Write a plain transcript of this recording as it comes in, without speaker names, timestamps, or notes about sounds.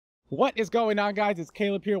What is going on, guys? It's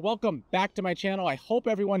Caleb here. Welcome back to my channel. I hope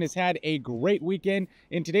everyone has had a great weekend.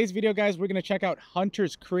 In today's video, guys, we're going to check out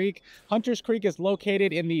Hunters Creek. Hunters Creek is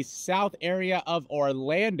located in the south area of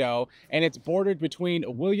Orlando, and it's bordered between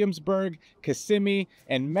Williamsburg, Kissimmee,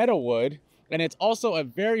 and Meadowood. And it's also a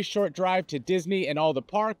very short drive to Disney and all the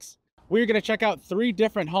parks. We're going to check out 3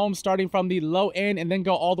 different homes starting from the low end and then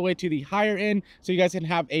go all the way to the higher end, so you guys can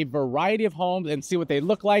have a variety of homes and see what they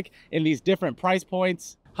look like in these different price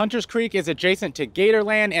points. Hunters Creek is adjacent to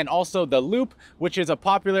Gatorland and also the Loop, which is a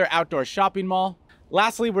popular outdoor shopping mall.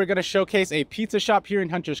 Lastly, we're going to showcase a pizza shop here in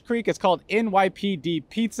Hunters Creek. It's called NYPD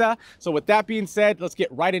Pizza. So with that being said, let's get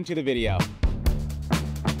right into the video.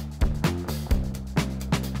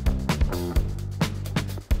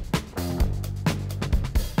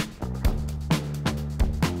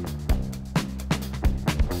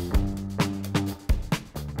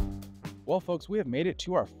 Well, folks, we have made it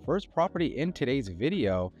to our first property in today's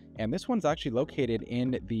video, and this one's actually located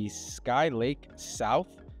in the Sky Lake South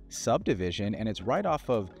subdivision, and it's right off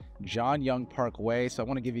of John Young Parkway. So I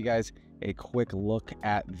want to give you guys a quick look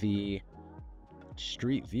at the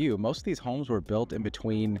street view. Most of these homes were built in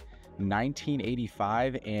between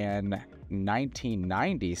 1985 and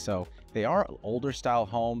 1990, so they are older style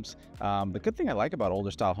homes. The good thing I like about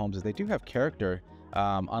older style homes is they do have character,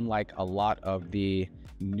 unlike a lot of the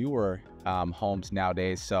newer homes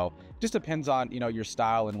nowadays. So just depends on your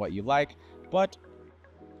style and what you like. But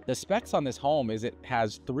the specs on this home is it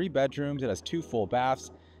has 3 bedrooms, it has 2 full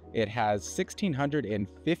baths, it has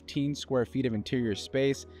 1,615 square feet of interior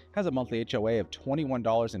space, has a monthly HOA of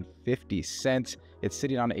 $21.50. It's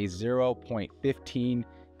sitting on a 0.15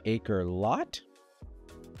 acre lot,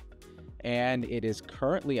 and it is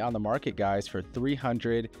currently on the market, guys, for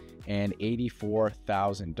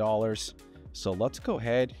 $384,000. So let's go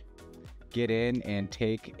ahead, get in and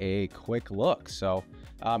take a quick look. So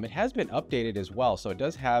it has been updated as well. So it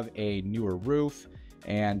does have a newer roof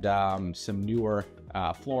and some newer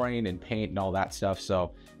flooring and paint and all that stuff.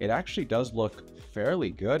 So it actually does look fairly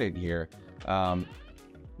good in here. Another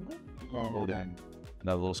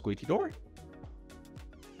little squeaky door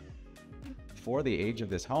for the age of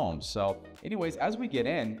this home. So anyways, as we get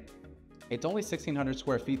in, it's only 1,600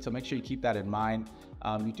 square feet, so make sure you keep that in mind.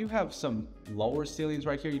 You do have some lower ceilings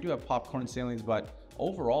right here. You do have popcorn ceilings, but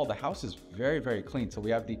overall the house is very, very clean. So we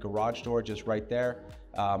have the garage door just right there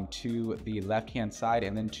to the left-hand side,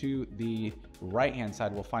 and then to the right-hand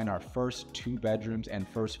side, we'll find our first 2 bedrooms and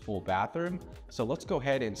first full bathroom. So let's go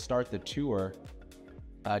ahead and start the tour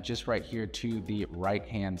just right here to the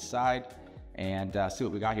right-hand side and see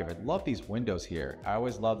what we got here. I love these windows here. I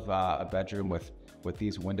always love a bedroom with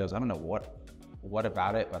these windows. I don't know what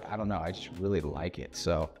about it, but I don't know, I just really like it.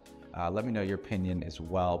 So let me know your opinion as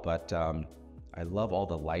well. But I love all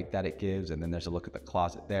the light that it gives. And then there's a look at the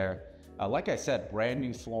closet there. Like I said, brand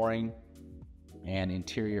new flooring and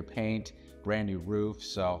interior paint, brand new roof.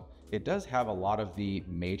 So it does have a lot of the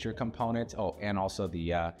major components. Oh, and also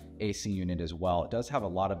the AC unit as well. It does have a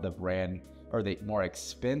lot of the brand or the more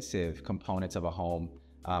expensive components of a home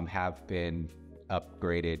have been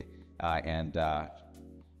upgraded and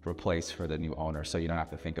replaced for the new owner, so you don't have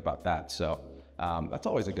to think about that. So that's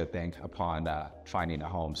always a good thing upon finding a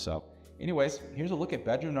home. So anyways, here's a look at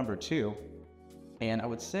bedroom number 2, and I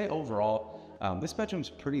would say overall this bedroom's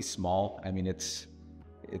pretty small. I mean, it's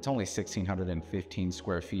only 1,615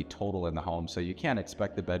 square feet total in the home, so you can't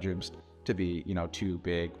expect the bedrooms to be too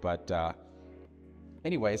big. But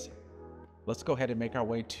anyways, let's go ahead and make our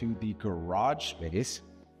way to the garage space,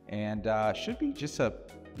 and should be just a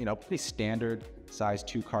pretty standard size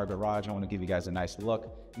 2-car garage. I want to give you guys a nice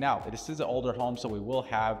look. Now, this is an older home, so we will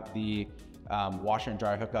have the washer and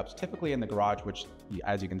dryer hookups typically in the garage, which,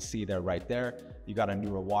 as you can see there, right there, you got a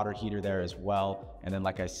newer water heater there as well. And then,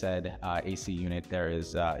 like I said, AC unit there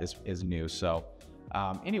is new. So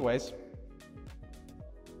anyways,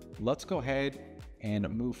 let's go ahead and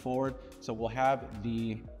move forward. So we'll have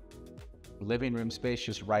the living room space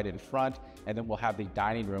just right in front, and then we'll have the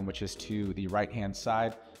dining room, which is to the right hand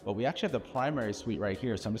side. But we actually have the primary suite right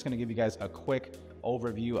here, so I'm just going to give you guys a quick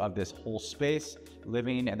overview of this whole space.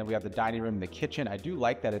 Living, and then we have the dining room and the kitchen. I do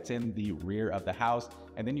like that it's in the rear of the house,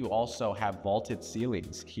 and then you also have vaulted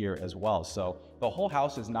ceilings here as well. So the whole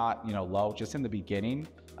house is not low. Just in the beginning,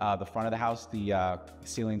 the front of the house, the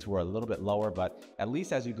ceilings were a little bit lower, but at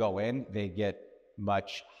least as you go in, they get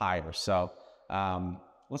much higher. So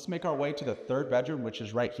let's make our way to the 3rd bedroom, which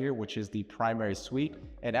is right here, which is the primary suite.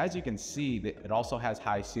 And as you can see, it also has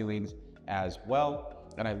high ceilings as well.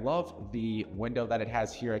 And I love the window that it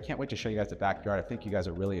has here. I can't wait to show you guys the backyard. I think you guys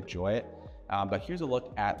will really enjoy it. But here's a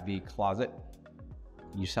look at the closet.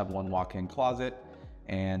 You just have one walk-in closet.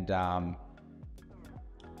 And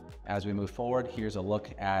as we move forward, here's a look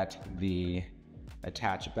at the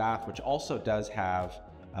attached bath, which also does have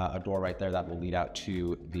a door right there that will lead out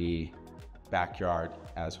to the backyard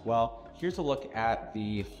as well. Here's a look at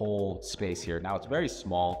the whole space here. Now it's very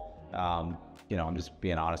small. You know, I'm just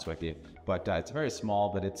being honest with you, but it's very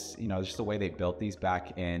small, but it's, you know, just the way they built these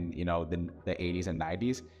back in, you know, the 80s and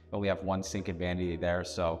 90s. We only have one sink and vanity there.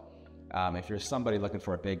 So if you're somebody looking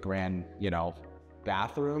for a big grand, you know,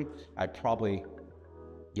 bathroom, I'd probably,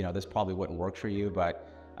 you know, this probably wouldn't work for you, but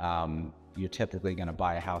you're typically going to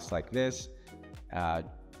buy a house like this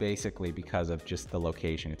basically because of just the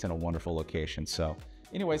location. It's in a wonderful location. So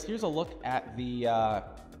anyways, here's a look at the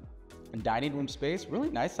dining room space. Really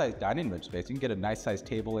nice sized dining room space. You can get a nice sized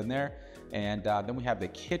table in there. And then we have the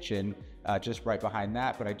kitchen just right behind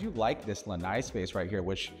that. But I do like this lanai space right here,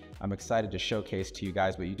 which I'm excited to showcase to you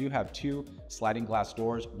guys. But you do have two sliding glass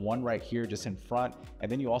doors, one right here just in front.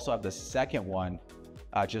 And then you also have the second one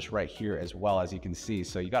just right here as well, as you can see.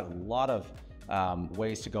 So you got a lot of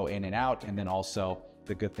ways to go in and out. And then also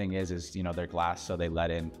the good thing is, you know, they're glass, so they let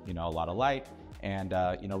in, you know, a lot of light and,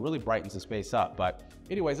 you know, really brightens the space up. But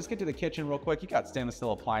anyways, let's get to the kitchen real quick. You got stainless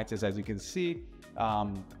steel appliances, as you can see.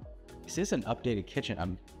 This is an updated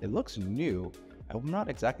kitchen. It looks new. I'm not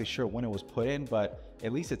exactly sure when it was put in, but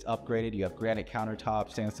at least it's upgraded. You have granite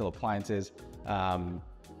countertops, stainless steel appliances,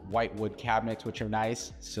 white wood cabinets, which are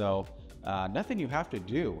nice. So nothing you have to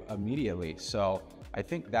do immediately. So I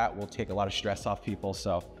think that will take a lot of stress off people.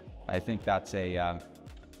 So I think that's a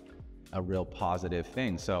real positive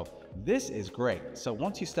thing. So this is great. So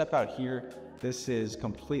once you step out here, this is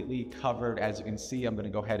completely covered. As you can see, I'm going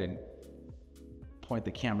to go ahead and point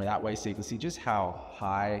the camera that way so you can see just how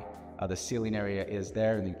high the ceiling area is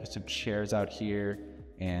there. And you put some chairs out here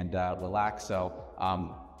and relax. So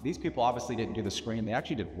these people obviously didn't do the screen. They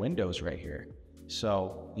actually did windows right here.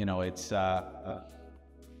 So, you know, it's,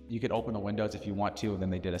 you could open the windows if you want to, and then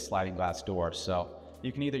they did a sliding glass door. So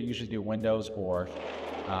you can either usually do windows or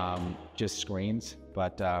just screens,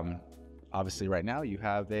 but obviously right now you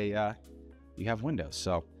have you have windows.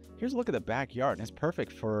 So here's a look at the backyard, and it's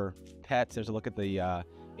perfect for pets. There's a look at the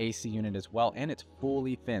AC unit as well, and it's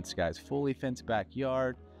fully fenced, guys. Fully fenced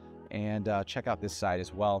backyard. And check out this side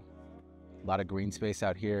as well. A lot of green space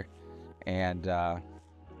out here, and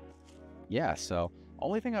yeah. So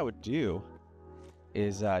only thing I would do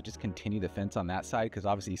is just continue the fence on that side, because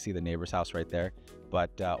obviously you see the neighbor's house right there.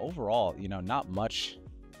 But overall, you know, not much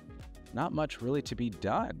really to be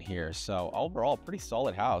done here. So overall, pretty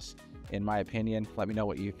solid house in my opinion. Let me know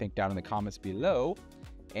what you think down in the comments below,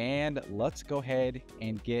 and let's go ahead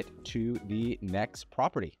and get to the next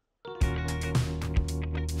property.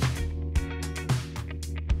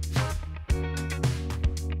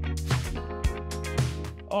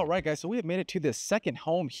 All right, guys, so we have made it to the second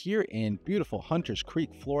home here in beautiful Hunters Creek,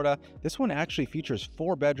 Florida. This one actually features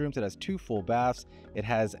 4 bedrooms. It has 2 full baths. It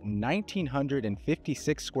has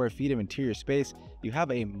 1,956 square feet of interior space. You have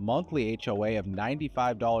a monthly HOA of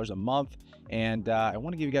 $95 a month. And I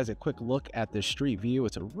want to give you guys a quick look at the street view.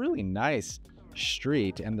 It's a really nice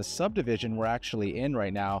street. And the subdivision we're actually in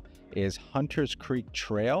right now is Hunters Creek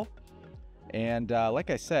Trail. And like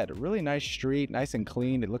I said, a really nice street, nice and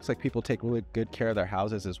clean. It looks like people take really good care of their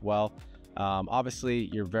houses as well. Obviously,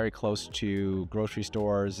 you're very close to grocery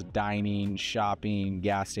stores, dining, shopping,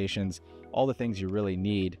 gas stations, all the things you really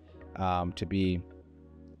need to be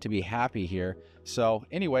happy here. So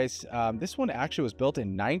anyways, this one actually was built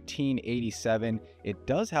in 1987. It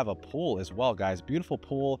does have a pool as well, guys. Beautiful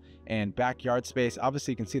pool and backyard space.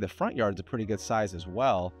 Obviously, you can see the front yard's a pretty good size as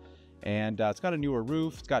well. And it's got a newer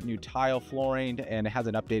roof, it's got new tile flooring, and it has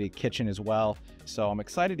an updated kitchen as well. So I'm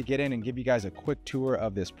excited to get in and give you guys a quick tour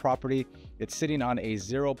of this property. It's sitting on a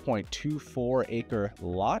 0.24 acre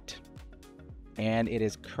lot, and it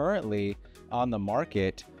is currently on the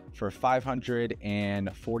market for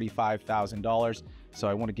 $545,000. So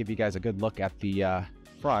I want to give you guys a good look at the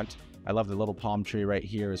front. I love the little palm tree right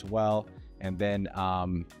here as well. And then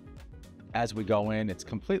as we go in, it's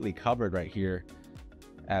completely covered right here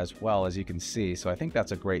as well, as you can see. So I think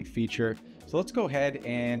that's a great feature. So let's go ahead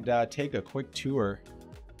and take a quick tour.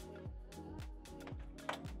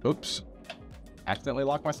 Oops, accidentally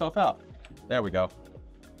locked myself out. There we go.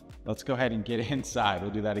 Let's go ahead and get inside.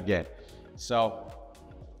 We'll do that again. So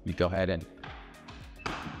we go ahead and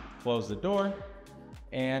close the door.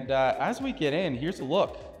 And as we get in, here's a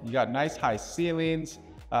look. You got nice high ceilings.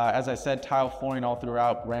 As I said, tile flooring all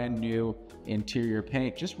throughout, brand new interior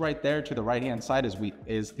paint. Just right there to the right hand side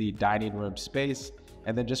is the dining room space.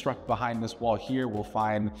 And then just right behind this wall here, we'll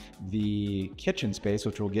find the kitchen space,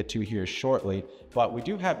 which we'll get to here shortly. But we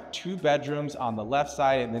do have 2 bedrooms on the left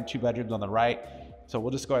side and then 2 bedrooms on the right. So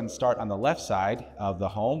we'll just go ahead and start on the left side of the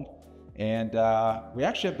home. And we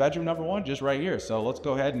actually have bedroom number 1 just right here. So let's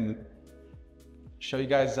go ahead and show you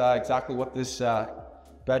guys exactly what this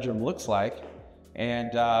bedroom looks like.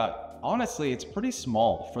 And honestly, it's pretty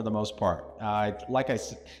small for the most part. Like I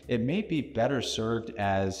said, it may be better served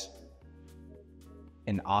as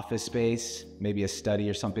an office space, maybe a study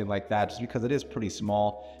or something like that, just because it is pretty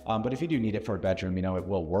small. But if you do need it for a bedroom, you know, it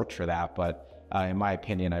will work for that. But in my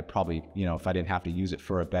opinion, I'd probably, you know, if I didn't have to use it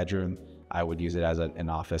for a bedroom, I would use it as an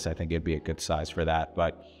office. I think it'd be a good size for that.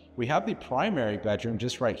 But we have the primary bedroom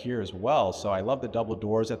just right here as well. So I love the double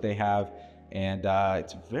doors that they have. And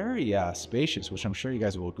it's very spacious, which I'm sure you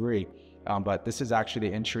guys will agree. But this is actually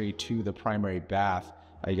the entry to the primary bath.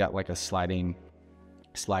 You got like a sliding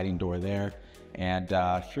door there. And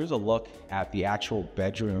here's a look at the actual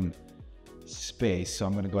bedroom space. So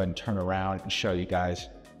I'm going to go ahead and turn around and show you guys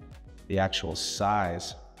the actual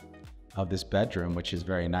size of this bedroom, which is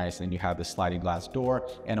very nice. And you have the sliding glass door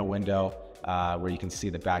and a window where you can see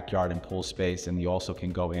the backyard and pool space. And you also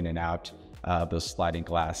can go in and out those sliding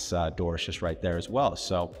glass doors just right there as well.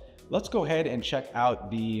 So let's go ahead and check out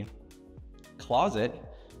the closet,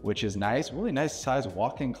 which is nice, really nice size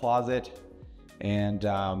walk-in closet. And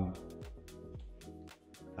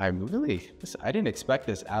I didn't expect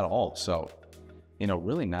this at all. So, you know,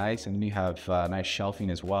 really nice. And then you have nice shelving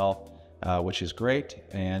as well, which is great.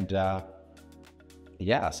 And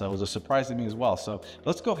yeah, so it was a surprise to me as well. So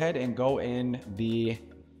let's go ahead and go in the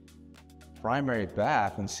primary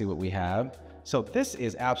bath and see what we have. So this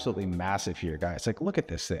is absolutely massive here, guys. Like, look at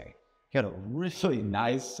this thing. You got a really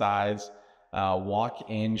nice size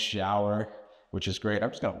walk-in shower, which is great. I'm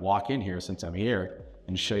just gonna walk in here since I'm here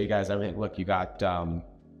and show you guys everything. Look, you got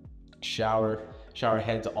shower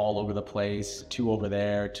heads all over the place, 2 over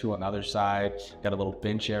there, 2 on the other side. Got a little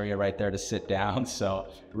bench area right there to sit down. So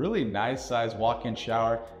really nice size walk-in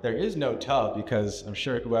shower. There is no tub because I'm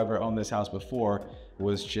sure whoever owned this house before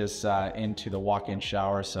was just into the walk-in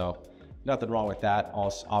shower. So nothing wrong with that.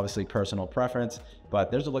 Also, obviously personal preference, but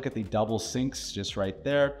there's a look at the double sinks just right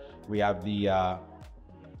there. We have the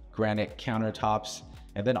granite countertops.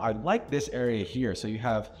 And then I like this area here. So you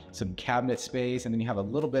have some cabinet space and then you have a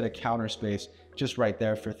little bit of counter space just right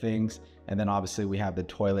there for things. And then obviously we have the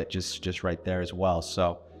toilet just right there as well.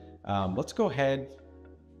 So let's go ahead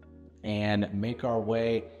and make our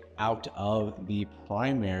way out of the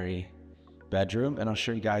primary bedroom. And I'll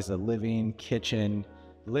show you guys the living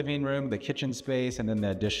room, the kitchen space, and then the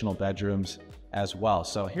additional bedrooms as well.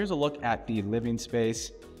 So here's a look at the living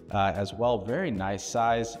space as well. Very nice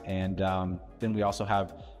size. And then we also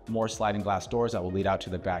have more sliding glass doors that will lead out to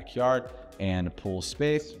the backyard and pool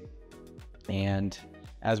space. And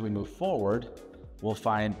as we move forward, we'll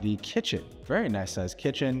find the kitchen. Very nice size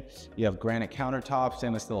kitchen. You have granite countertops,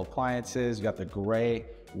 stainless steel appliances. You got the gray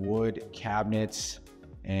wood cabinets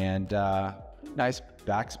and nice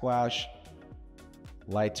backsplash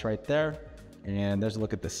lights right there. And there's a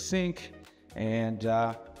look at the sink. And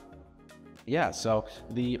yeah, so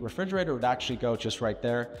the refrigerator would actually go just right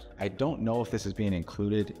there. I don't know if this is being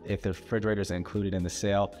included, if the refrigerator is included in the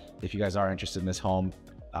sale. If you guys are interested in this home,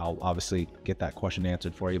 I'll obviously get that question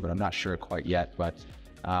answered for you, but I'm not sure quite yet. But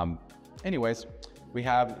anyways, we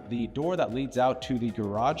have the door that leads out to the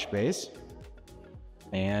garage space.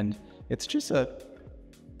 And it's just a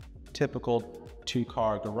typical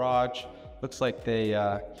 2-car garage. Looks like they,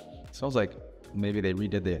 smells like maybe they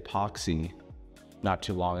redid the epoxy not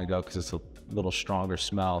too long ago because it's a little stronger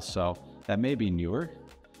smell. So that may be newer.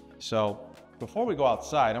 So before we go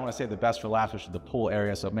outside, I want to save the best for last, which is the pool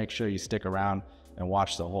area. So make sure you stick around and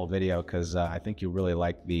watch the whole video because I think you really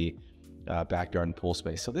like the backyard and pool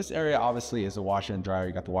space. So this area obviously is a washer and dryer.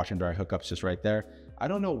 You got the washer and dryer hookups just right there. I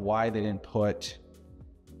don't know why they didn't put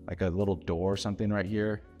like a little door or something right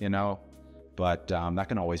here, you know, but that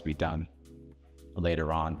can always be done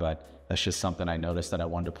later on. But that's just something I noticed that I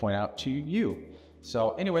wanted to point out to you.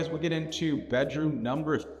 So anyways, we'll get into bedroom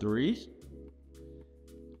number 3.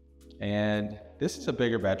 And this is a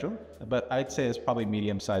bigger bedroom, but I'd say it's probably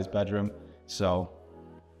medium-sized bedroom. So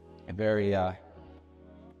very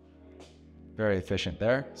efficient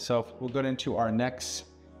there. So we'll go into our next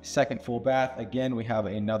second full bath. Again, we have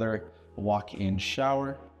another walk-in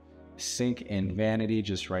shower, sink and vanity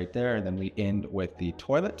just right there. And then we end with the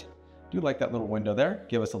toilet. Do like that little window there,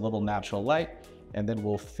 give us a little natural light. And then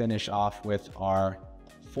we'll finish off with our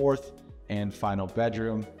 4th and final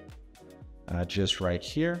bedroom just right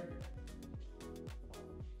here.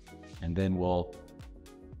 And then we'll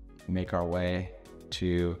make our way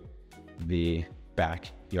to the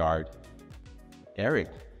backyard area.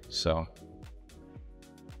 So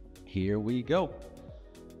here we go.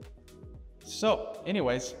 So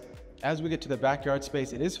anyways, as we get to the backyard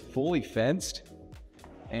space, it is fully fenced,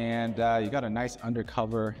 and you got a nice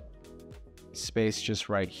undercover space just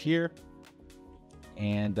right here.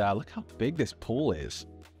 And look how big this pool is.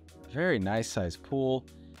 Very nice sized pool.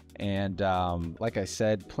 And like I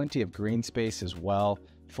said, plenty of green space as well,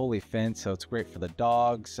 fully fenced, so it's great for the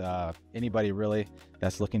dogs. Anybody really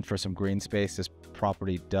that's looking for some green space, this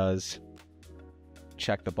property does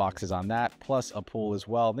check the boxes on that, plus a pool as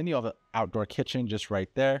well. Then you have an outdoor kitchen just right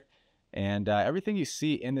there. And everything you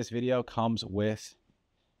see in this video comes with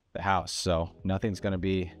the house, so nothing's going to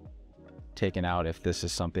be taken out if this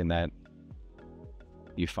is something that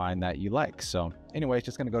you find that you like. So anyway,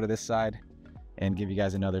 just going to go to this side and give you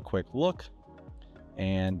guys another quick look,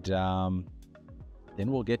 and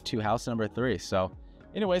then we'll get to house number 3. So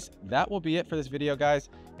anyways, that will be it for this video, guys,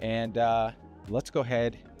 and let's go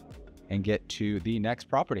ahead and get to the next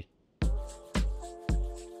property.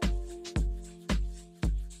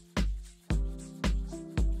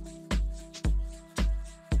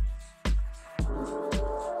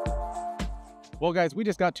 Well, guys, we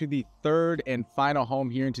just got to the third and final home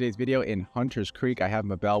here in today's video in Hunters Creek. I have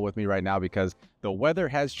Mabel with me right now because the weather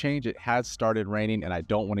has changed. It has started raining, and I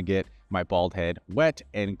don't want to get my bald head wet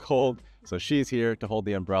and cold. So she's here to hold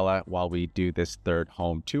the umbrella while we do this third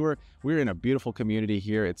home tour. We're in a beautiful community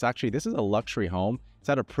here. It's actually, this is a luxury home. It's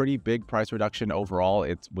had a pretty big price reduction overall.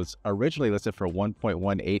 It was originally listed for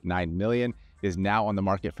 $1.189 million. It is now on the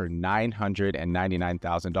market for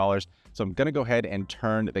 $999,000. So I'm going to go ahead and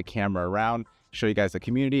turn the camera around, show you guys the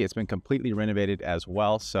community. It's been completely renovated as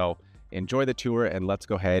well. So enjoy the tour and let's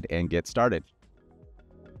go ahead and get started.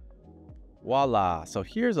 Voila. So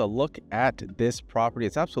here's a look at this property.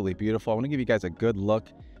 It's absolutely beautiful. I want to give you guys a good look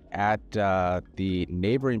at the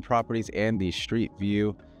neighboring properties and the street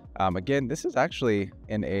view. Again, this is actually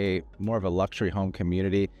in a more of a luxury home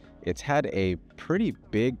community. It's had a pretty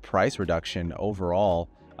big price reduction overall.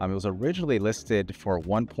 It was originally listed for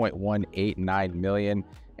 $1.189 million.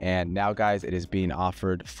 And now, guys, it is being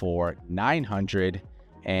offered for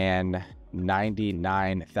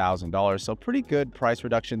 $999,000. So pretty good price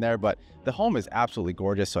reduction there, but the home is absolutely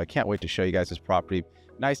gorgeous. So I can't wait to show you guys this property.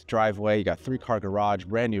 Nice driveway. You got 3-car garage,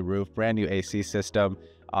 brand new roof, brand new AC system.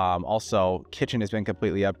 Also, kitchen has been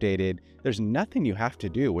completely updated. There's nothing you have to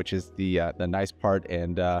do, which is the nice part.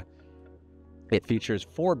 And it features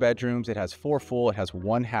 4 bedrooms. It has 4 full. It has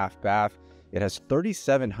 1 half bath. It has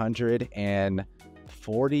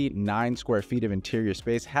 3,749 square feet of interior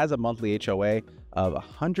space, has a monthly HOA of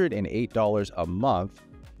 $108 a month,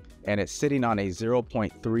 and it's sitting on a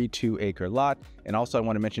 0.32 acre lot. And also I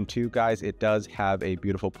want to mention too, guys, it does have a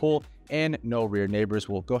beautiful pool and no rear neighbors.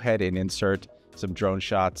 We'll go ahead and insert some drone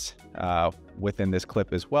shots within this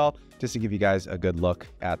clip as well, just to give you guys a good look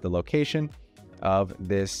at the location of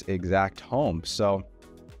this exact home. So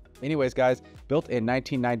anyways, guys, built in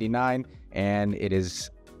 1999, and it is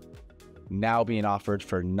now being offered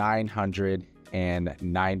for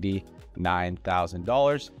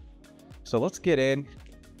 $999,000. So let's get in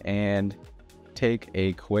and take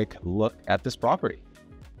a quick look at this property.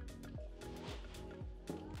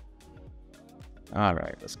 All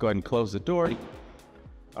right, let's go ahead and close the door.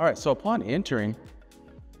 All right, so upon entering,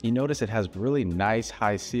 you notice it has really nice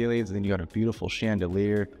high ceilings, and then you got a beautiful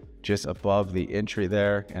chandelier just above the entry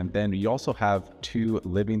there. And then you also have 2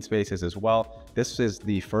 living spaces as well. This is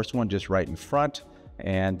the first one just right in front.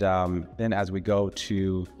 And then as we go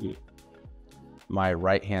to my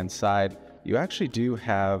right-hand side, you actually do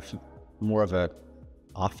have more of a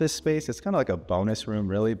office space. It's kind of like a bonus room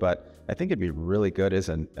really, but I think it'd be really good as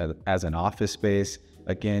an office space.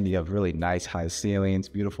 Again, you have really nice high ceilings,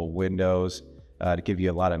 beautiful windows to give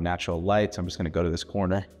you a lot of natural light. So I'm just going to go to this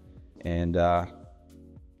corner and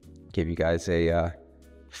give you guys a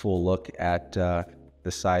full look at the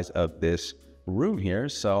size of this room here.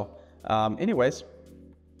 So anyways,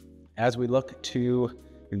 as we look to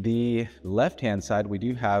the left-hand side, we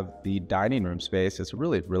do have the dining room space. It's a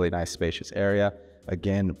really, really nice spacious area.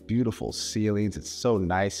 Again, beautiful ceilings. It's so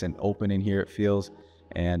nice and open in here, it feels.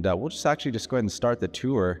 And we'll just go ahead and start the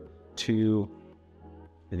tour to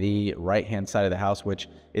the right-hand side of the house, which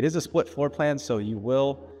it is a split floor plan. So you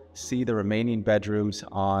will see the remaining bedrooms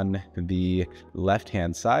on the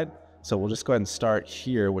left-hand side. So we'll just go ahead and start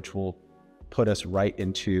here, which will put us right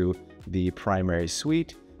into the primary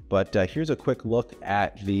suite. But here's a quick look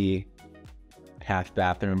at the half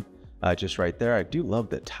bathroom just right there. I do love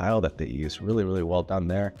the tile that they use. Really, really well done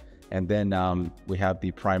there. And then we have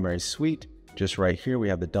the primary suite just right here. We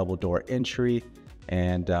have the double door entry,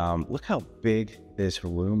 And look how big this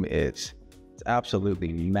room is. It's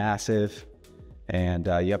absolutely massive. And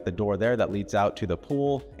you have the door there that leads out to the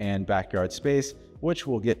pool and backyard space, which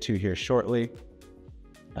we'll get to here shortly.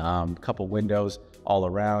 Couple windows all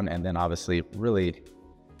around, and then obviously really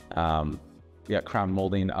crown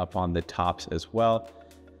molding up on the tops as well.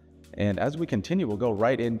 And as we continue, we'll go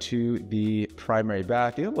right into the primary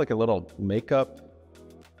bath. You have like a little makeup,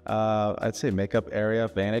 I'd say makeup area,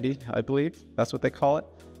 vanity, I believe that's what they call it.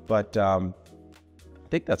 But I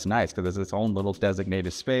think that's nice because it's its own little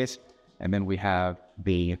designated space. And then we have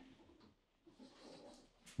the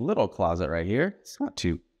little closet right here. It's not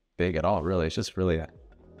too big at all, really. It's just really a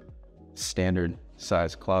standard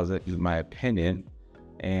size closet, in my opinion.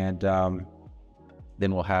 And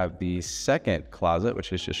then we'll have the second closet,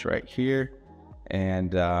 which is just right here.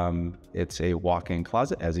 And it's a walk-in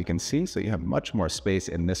closet, as you can see. So you have much more space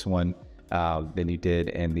in this one than you did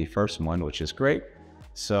in the first one, which is great.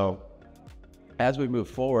 So as we move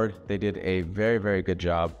forward, they did a very, very good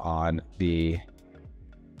job on the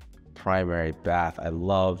primary bath. I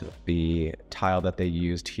loved the tile that they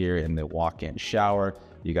used here in the walk-in shower.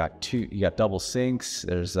 You got double sinks.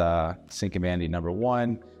 There's sink amenity number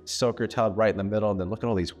 1, soaker tub right in the middle, and then look at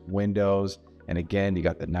all these windows. And again, you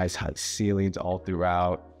got the nice high ceilings all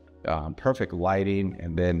throughout, perfect lighting.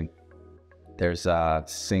 And then there's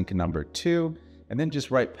sink number 2, and then just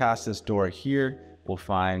right past this door here, we'll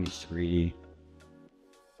find the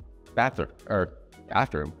bathroom.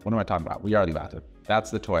 What am I talking about? We are the bathroom. That's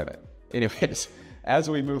the toilet. Anyways, as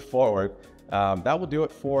we move forward, that will do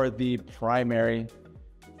it for the primary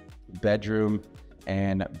bedroom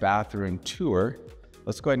and bathroom tour.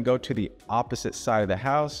 Let's go ahead and go to the opposite side of the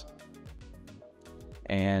house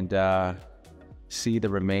and see the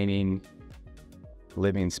remaining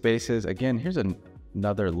living spaces. Again, here's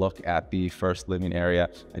another look at the first living area.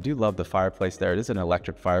 I do love the fireplace there. It is an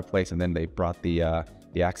electric fireplace, and then they brought the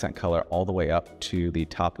accent color all the way up to the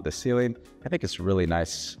top of the ceiling. I think it's really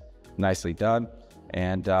nicely done.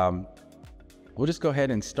 And we'll just go ahead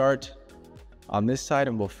and start on this side,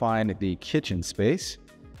 and we'll find the kitchen space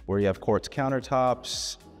where you have quartz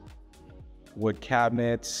countertops, wood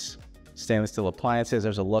cabinets, stainless steel appliances.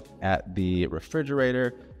 There's a look at the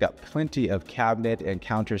refrigerator. Got plenty of cabinet and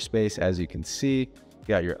counter space, as you can see. You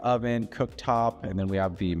got your oven, cooktop, and then we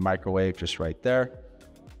have the microwave just right there.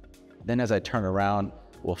 Then as I turn around,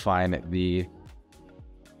 we'll find the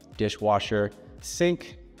dishwasher,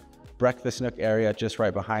 sink, breakfast nook area just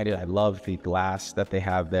right behind it. I love the glass that they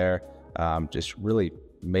have there. Just really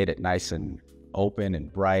made it nice and open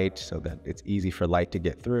and bright so that it's easy for light to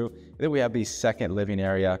get through. And then we have the second living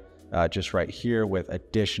area just right here with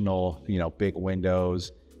additional, big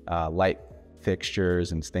windows, light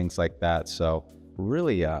fixtures and things like that. So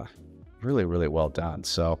really well done.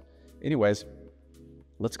 So anyways,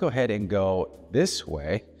 let's go ahead and go this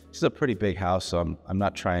way. This is a pretty big house, so I'm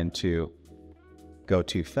not trying to go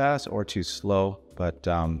too fast or too slow, but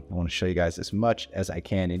I want to show you guys as much as I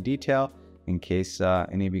can in detail in case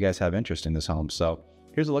any of you guys have interest in this home. So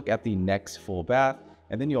here's a look at the next full bath.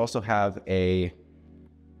 And then you also have a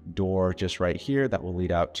door just right here that will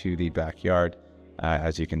lead out to the backyard,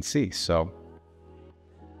 as you can see. So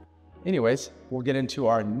anyways, we'll get into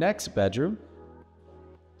our next bedroom.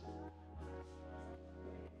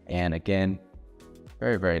 And again,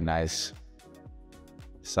 very, very nice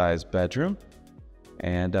size bedroom.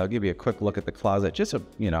 And I'll give you a quick look at the closet. Just a,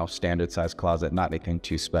 standard size closet, not anything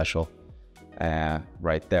too special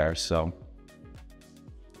right there. So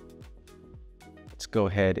let's go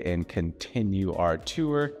ahead and continue our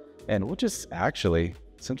tour. And we'll just actually,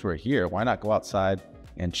 since we're here, why not go outside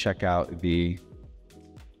and check out the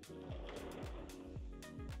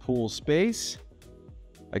pool space.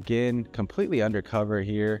 Again, completely undercover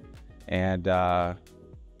here and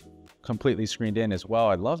completely screened in as well.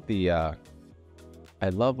 I love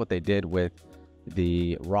what they did with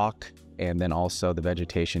the rock and then also the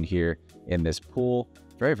vegetation here in this pool.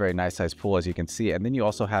 Very, very nice size pool, as you can see. And then you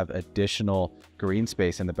also have additional green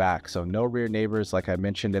space in the back. So no rear neighbors, like I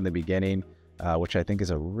mentioned in the beginning, which I think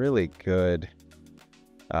is a really good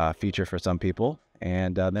feature for some people.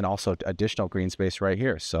 And then also additional green space right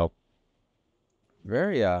here. So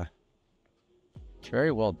very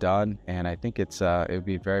well done. And I think it would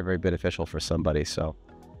be very, very beneficial for somebody. So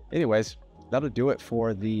anyways, that'll do it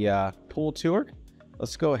for the pool tour.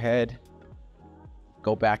 Let's go ahead,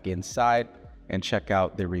 go back inside and check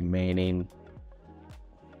out the remaining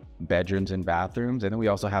bedrooms and bathrooms. And then we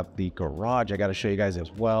also have the garage I got to show you guys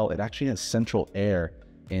as well. It actually has central air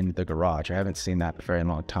in the garage. I haven't seen that in a very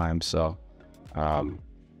long time. So I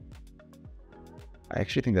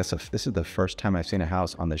actually think this is the first time I've seen a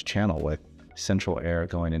house on this channel with central air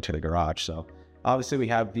going into the garage. So obviously we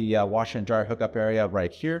have the washer and dryer hookup area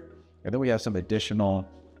right here. And then we have some additional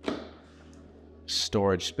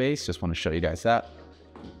storage space. Just want to show you guys that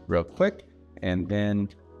real quick. And then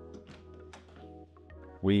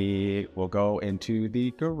we will go into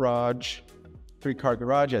the garage, 3-car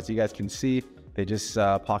garage. As you guys can see, they just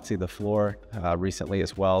epoxied the floor recently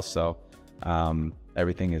as well. So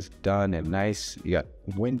everything is done and nice. You got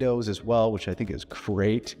windows as well, which I think is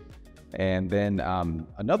great. And then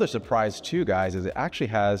another surprise too, guys, is it actually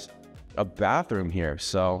has a bathroom here.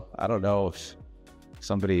 So I don't know if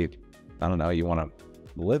somebody, I don't know, you want to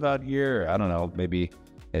live out here. I don't know, maybe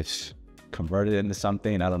it's converted into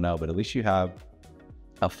something. I don't know, but at least you have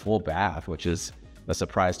a full bath, which is a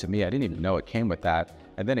surprise to me. I didn't even know it came with that.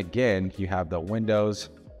 And then again, you have the windows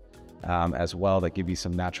as well that give you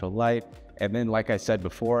some natural light. And then, like I said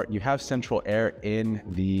before, you have central air in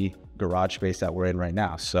the garage space that we're in right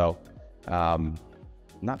now. So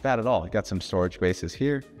not bad at all. You got some storage spaces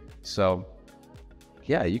here. So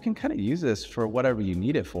yeah, you can kind of use this for whatever you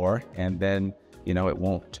need it for. And then, you know, it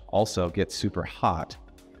won't also get super hot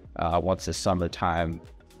once the summertime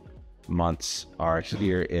months are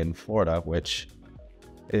here in Florida, which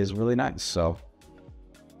is really nice. So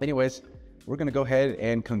anyways, we're going to go ahead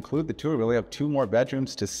and conclude the tour. We only have 2 more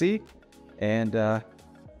bedrooms to see. And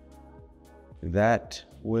that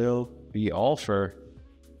will be all for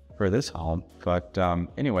this home. But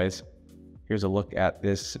anyways, here's a look at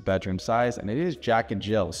this bedroom size, and it is Jack and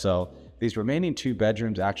Jill. So these remaining 2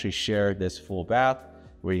 bedrooms actually share this full bath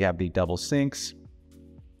where you have the double sinks,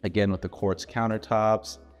 again with the quartz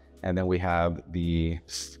countertops. And then we have the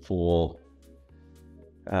full,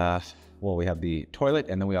 well, we have the toilet,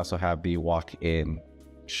 and then we also have the walk-in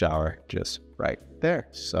shower just right there.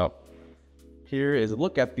 So here is a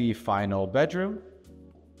look at the final bedroom.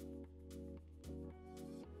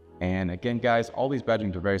 And again, guys, all these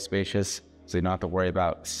bedrooms are very spacious, so you don't have to worry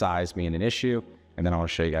about size being an issue. And then I want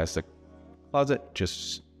to show you guys the closet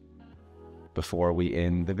just before we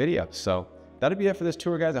end the video. So that'll be it for this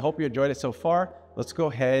tour, guys. I hope you enjoyed it so far. Let's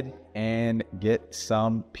go ahead and get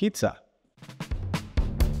some pizza.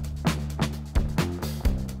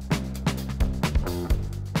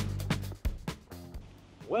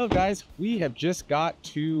 Well, guys, we have just got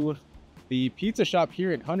to the pizza shop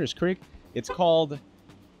here in Hunters Creek. It's called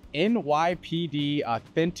NYPD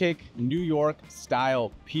Authentic New York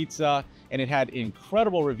Style Pizza, and it had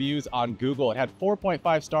incredible reviews on Google. It had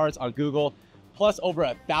 4.5 stars on Google, plus over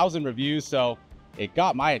 1,000 reviews. So it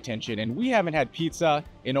got my attention, and we haven't had pizza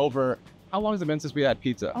in over, how long has it been since we had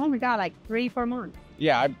pizza? Oh my God, like 3-4 months.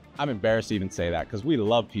 Yeah, I'm embarrassed to even say that because we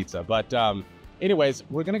love pizza. But anyways,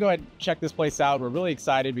 we're gonna go ahead and check this place out. We're really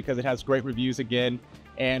excited because it has great reviews again.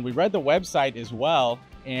 And we read the website as well,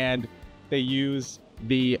 and they use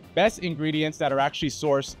the best ingredients that are actually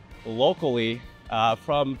sourced locally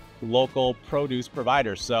from local produce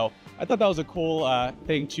providers. So I thought that was a cool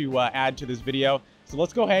thing to add to this video. So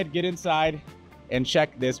let's go ahead, get inside, and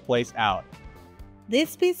check this place out.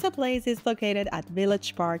 This pizza place is located at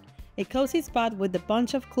Village Park, a cozy spot with a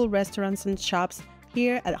bunch of cool restaurants and shops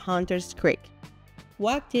here at Hunters Creek.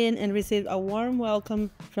 Walked in and received a warm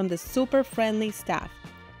welcome from the super friendly staff.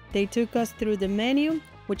 They took us through the menu,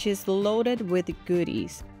 which is loaded with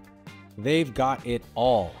goodies. They've got it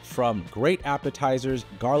all, from great appetizers,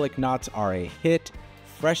 garlic knots are a hit,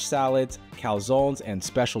 fresh salads, calzones and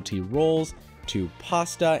specialty rolls, to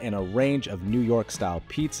pasta and a range of New York style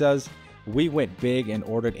pizzas. We went big and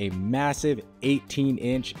ordered a massive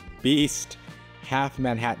 18-inch beast, half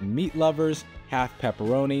Manhattan meat lovers, half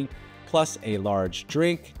pepperoni, plus a large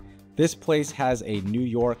drink. This place has a New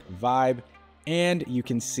York vibe, and you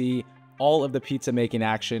can see all of the pizza making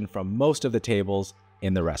action from most of the tables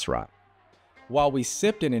in the restaurant. While we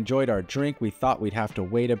sipped and enjoyed our drink, we thought we'd have to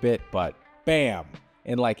wait a bit, but bam!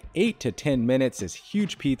 In like 8 to 10 minutes, this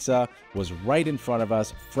huge pizza was right in front of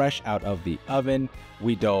us, fresh out of the oven.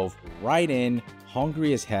 We dove right in,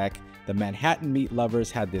 hungry as heck. The Manhattan meat lovers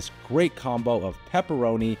had this great combo of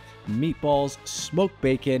pepperoni, meatballs, smoked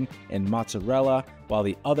bacon, and mozzarella, while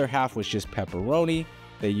the other half was just pepperoni.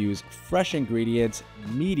 They use fresh ingredients,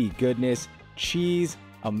 meaty goodness, cheese,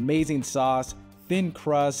 amazing sauce, thin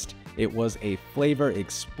crust. It was a flavor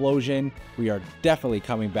explosion. We are definitely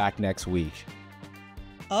coming back next week.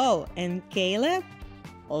 Oh, and Caleb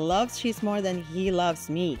loves cheese more than he loves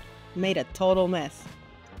me. Made a total mess.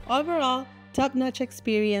 Overall, top-notch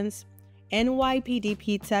experience. NYPD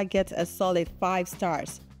Pizza gets a solid 5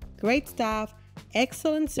 stars. Great staff,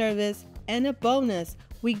 excellent service, and a bonus,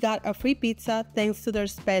 we got a free pizza thanks to their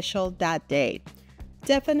special that day.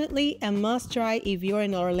 Definitely a must-try if you're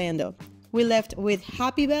in Orlando. we left with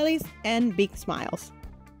happy bellies and big smiles.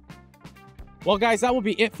 Well guys, that will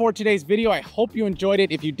be it for today's video. I hope you enjoyed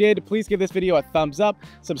it. If you did, please give this video a thumbs up.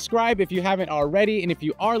 Subscribe if you haven't already. And if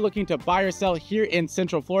you are looking to buy or sell here in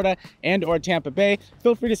Central Florida and or Tampa Bay,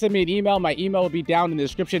 feel free to send me an email. My email will be down in the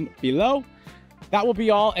description below. That will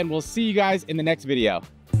be all, and we'll see you guys in the next video.